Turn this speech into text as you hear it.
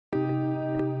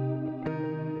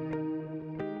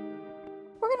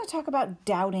going to talk about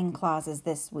doubting clauses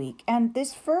this week. And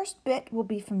this first bit will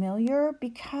be familiar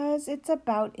because it's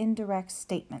about indirect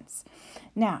statements.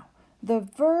 Now, the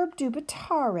verb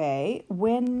dubitare,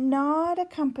 when not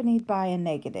accompanied by a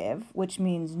negative, which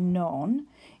means non,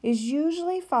 is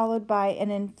usually followed by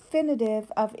an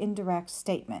infinitive of indirect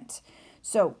statement.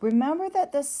 So remember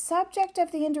that the subject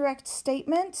of the indirect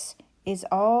statement is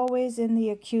always in the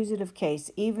accusative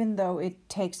case, even though it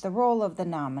takes the role of the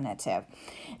nominative.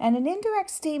 And an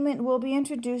indirect statement will be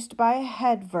introduced by a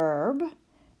head verb.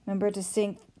 Remember to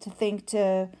think,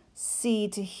 to see,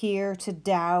 to hear, to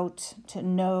doubt, to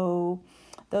know.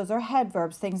 Those are head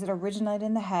verbs, things that originate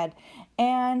in the head,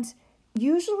 and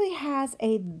usually has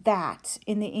a that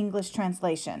in the English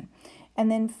translation. And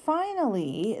then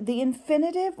finally, the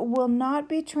infinitive will not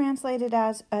be translated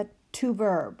as a to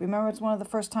verb. Remember, it's one of the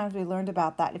first times we learned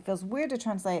about that. It feels weird to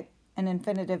translate an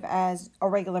infinitive as a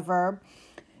regular verb,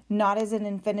 not as an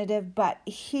infinitive, but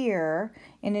here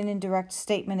in an indirect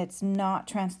statement, it's not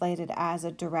translated as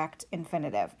a direct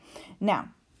infinitive. Now,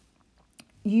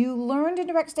 you learned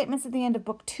indirect statements at the end of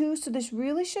book 2, so this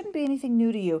really shouldn't be anything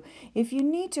new to you. If you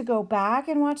need to go back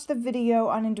and watch the video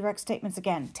on indirect statements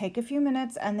again, take a few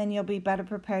minutes and then you'll be better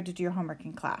prepared to do your homework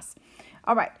in class.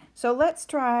 All right, so let's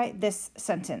try this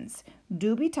sentence.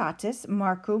 Dubitatis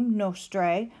Marcum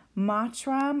nostrae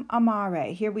matram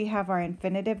amare. Here we have our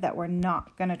infinitive that we're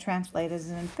not going to translate as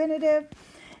an infinitive.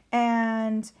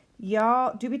 And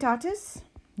y'all, dubitatis,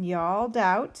 y'all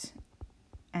doubt.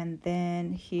 And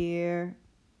then here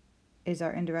is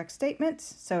our indirect statement.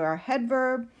 So our head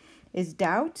verb is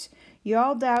doubt.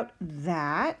 Y'all doubt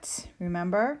that,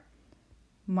 remember,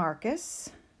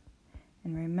 Marcus.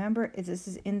 And remember, this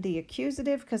is in the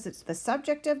accusative because it's the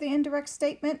subject of the indirect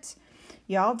statement.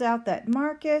 Y'all doubt that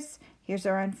Marcus. Here's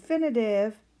our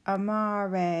infinitive,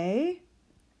 amare,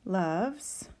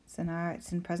 loves.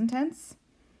 It's in present tense.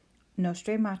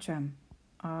 Nostre matram,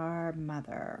 our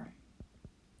mother.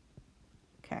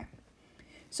 Okay.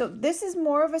 So this is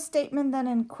more of a statement than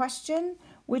in question,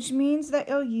 which means that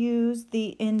you'll use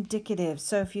the indicative.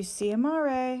 So if you see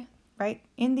amare, right,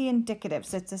 in the indicative.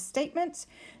 So it's a statement,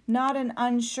 not an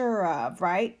unsure of,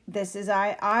 right? This is,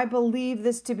 I believe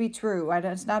this to be true.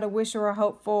 It's not a wish or a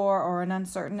hope for or an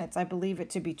uncertain. It's I believe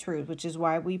it to be true, which is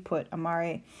why we put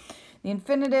amare. The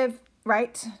infinitive,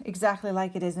 right, exactly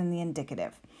like it is in the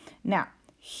indicative. Now,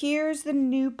 here's the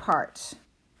new part.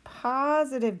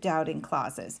 Positive doubting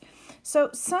clauses.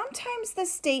 So sometimes the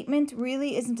statement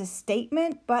really isn't a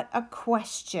statement, but a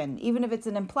question, even if it's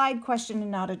an implied question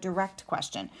and not a direct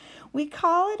question. We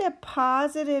call it a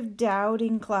positive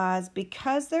doubting clause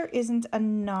because there isn't a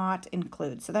not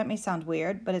include. So that may sound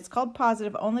weird, but it's called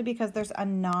positive only because there's a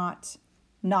not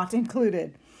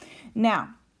included.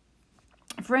 Now,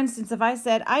 for instance, if I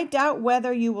said, I doubt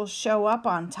whether you will show up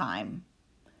on time.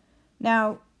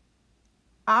 Now,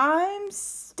 I'm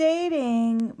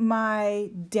stating my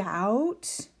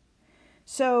doubt.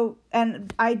 So,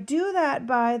 and I do that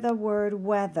by the word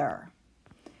whether.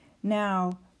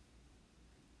 Now,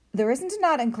 there isn't a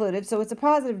not included, so it's a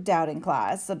positive doubting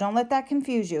clause, so don't let that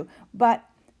confuse you. But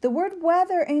the word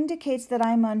whether indicates that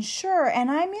I'm unsure,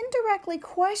 and I'm indirectly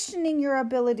questioning your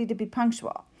ability to be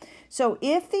punctual. So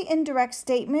if the indirect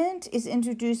statement is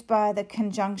introduced by the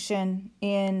conjunction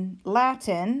in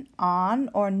Latin, on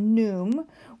or num,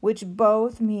 which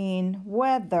both mean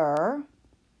whether,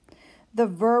 the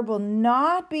verb will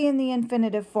not be in the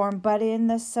infinitive form, but in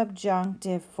the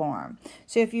subjunctive form.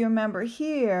 So if you remember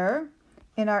here,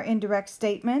 in our indirect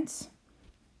statements,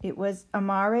 it was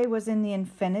amare was in the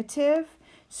infinitive.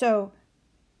 So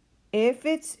if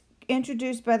it's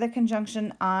introduced by the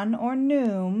conjunction on or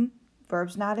num,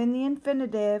 verb's not in the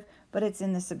infinitive, but it's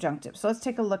in the subjunctive. So let's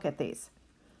take a look at these.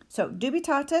 So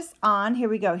dubitatis on, here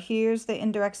we go. Here's the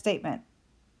indirect statement.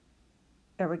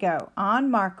 There we go. On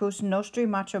Marcus nostri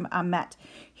matrum amet.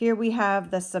 Here we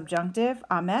have the subjunctive,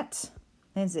 amet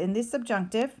is in the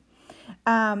subjunctive.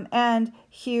 And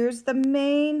here's the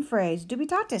main phrase,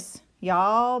 dubitatis,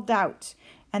 y'all doubt.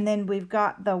 And then we've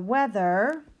got the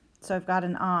whether, so I've got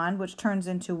an on, which turns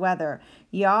into whether.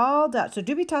 Y'all doubt, so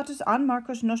dubitatis on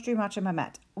Marcus nostri matrum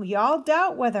amet. Y'all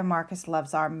doubt whether Marcus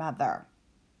loves our mother.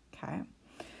 Okay.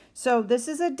 So this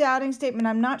is a doubting statement.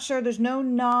 I'm not sure, there's no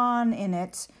non in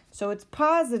it. So it's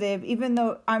positive, even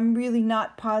though I'm really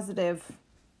not positive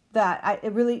that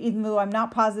even though I'm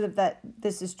not positive that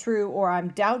this is true, or I'm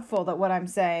doubtful that what I'm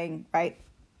saying, right?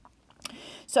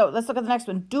 So let's look at the next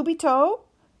one. Dubito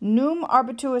num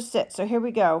arbitur sit. So here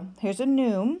we go. Here's a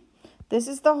num. This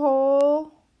is the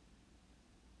whole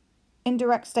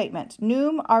indirect statement.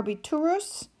 Num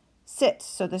arbiturus sit.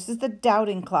 So this is the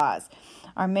doubting clause.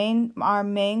 Our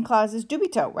main clause is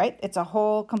dubito, right? It's a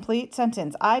whole complete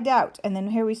sentence. I doubt. And then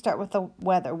here we start with the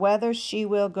whether. Whether she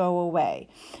will go away.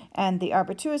 And the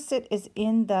arbitricit is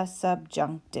in the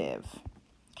subjunctive.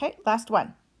 Okay, last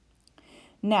one.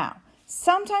 Now,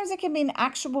 sometimes it can be an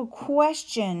actual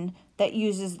question that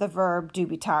uses the verb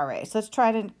dubitare. So let's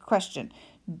try to question.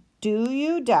 Do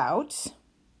you doubt?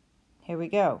 Here we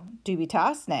go.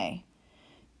 Dubitasne.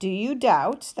 Do you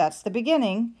doubt? That's the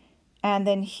beginning. And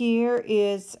then here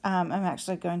is, I'm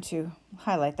actually going to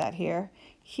highlight that here.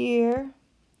 Here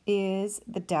is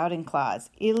the doubting clause.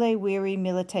 Ille viri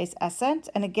milites essent.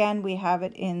 And again, we have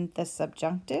it in the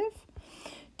subjunctive.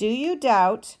 Do you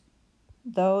doubt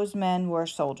those men were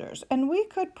soldiers? And we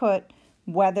could put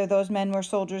whether those men were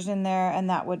soldiers in there, and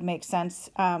that would make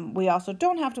sense. We also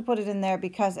don't have to put it in there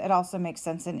because it also makes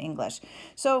sense in English.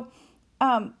 So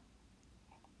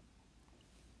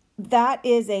that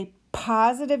is a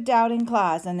positive doubting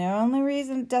clause, and the only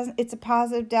reason it's a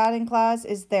positive doubting clause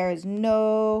is there is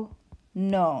no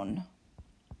known.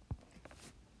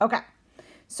 Okay,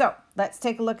 so let's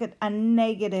take a look at a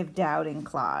negative doubting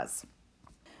clause.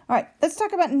 All right, let's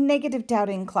talk about negative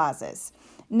doubting clauses.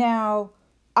 Now,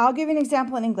 I'll give you an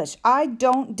example in English. I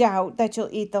don't doubt that you'll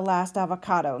eat the last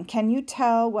avocado. And can you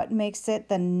tell what makes it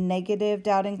the negative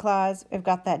doubting clause? I've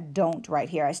got that don't right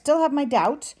here. I still have my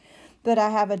doubt, but I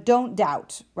have a don't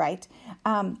doubt, right?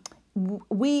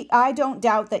 I don't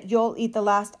doubt that you'll eat the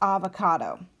last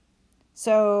avocado.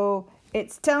 So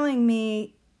it's telling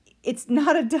me it's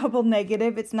not a double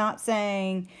negative. It's not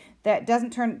saying that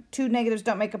doesn't turn, two negatives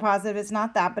don't make a positive. It's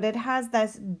not that, but it has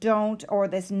this don't or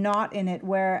this not in it,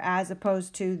 where as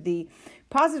opposed to the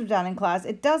positive doubting clause,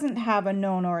 it doesn't have a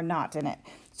known or a not in it.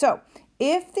 So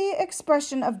if the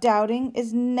expression of doubting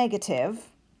is negative,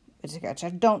 which I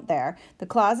don't there, the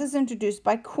clause is introduced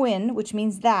by quin, which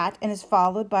means that, and is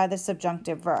followed by the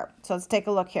subjunctive verb. So let's take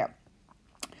a look here.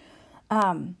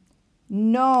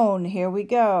 Known, here we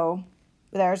go.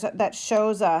 That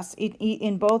shows us,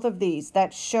 in both of these,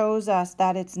 that shows us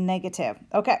that it's negative.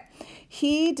 Okay,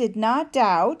 he did not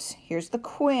doubt, here's the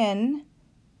quin,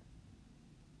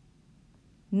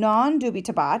 non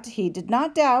dubitabat, he did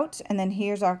not doubt, and then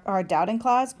here's our doubting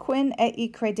clause, quin ei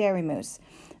crederimus,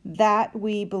 that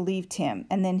we believed him.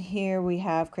 And then here we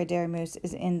have crederimus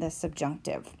is in the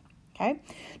subjunctive. Okay,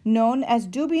 known as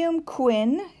dubium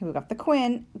quin, here we got the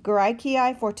quin,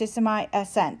 graeciae fortissimi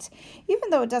essent.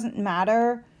 Even though it doesn't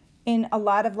matter in a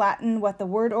lot of Latin what the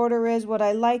word order is, what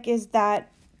I like is that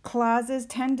clauses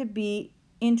tend to be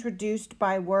introduced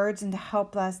by words and to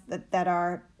help us that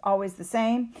are always the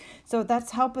same. So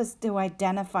that's help us to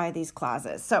identify these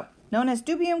clauses. So known as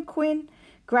dubium quin,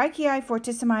 graeciae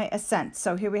fortissimi essent.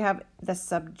 So here we have the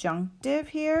subjunctive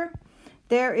here.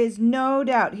 There is no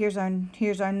doubt. Here's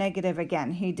our negative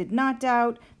again. He did not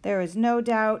doubt. There is no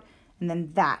doubt. And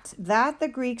then that the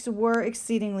Greeks were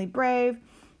exceedingly brave.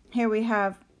 Here we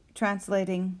have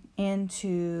translating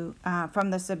into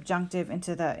from the subjunctive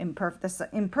into the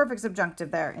imperfect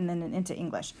subjunctive there, and then into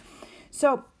English.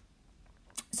 So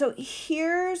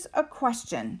here's a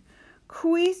question.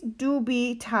 Quis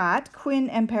dubitat quin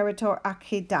imperator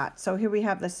accedat? So here we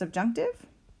have the subjunctive.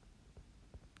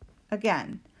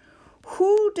 Again,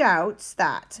 who doubts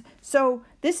that? So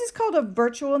this is called a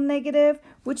virtual negative,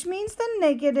 which means the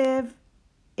negative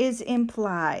is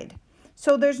implied.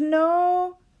 So there's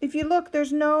no, if you look,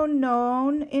 there's no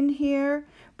known in here,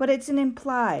 but it's an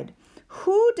implied.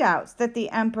 Who doubts that the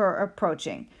emperor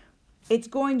approaching? It's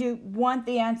going to want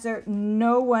the answer,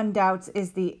 no one doubts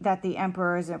that the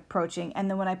emperor is approaching. And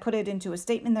then when I put it into a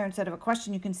statement there instead of a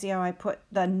question, you can see how I put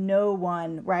the no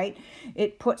one, right?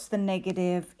 It puts the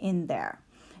negative in there.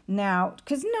 Now,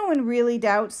 because no one really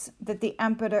doubts that the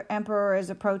emperor is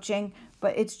approaching,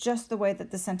 but it's just the way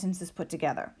that the sentence is put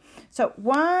together. So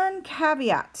one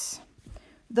caveat.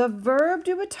 The verb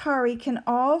dubitari can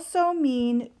also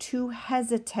mean to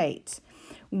hesitate.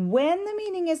 When the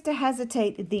meaning is to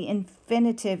hesitate, the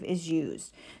infinitive is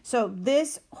used. So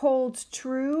this holds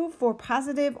true for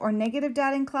positive or negative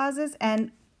doubting clauses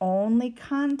and only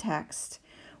context,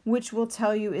 which will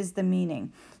tell you is the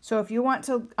meaning. So if you want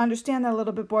to understand that a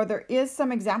little bit more, there is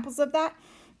some examples of that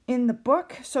in the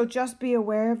book. So just be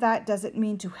aware of that. Does it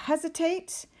mean to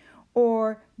hesitate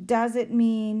or does it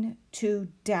mean to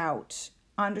doubt?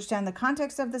 Understand the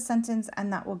context of the sentence,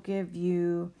 and that will give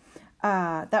you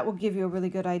a really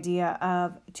good idea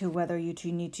of whether you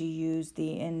need to use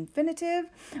the infinitive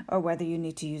or whether you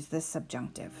need to use the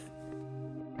subjunctive.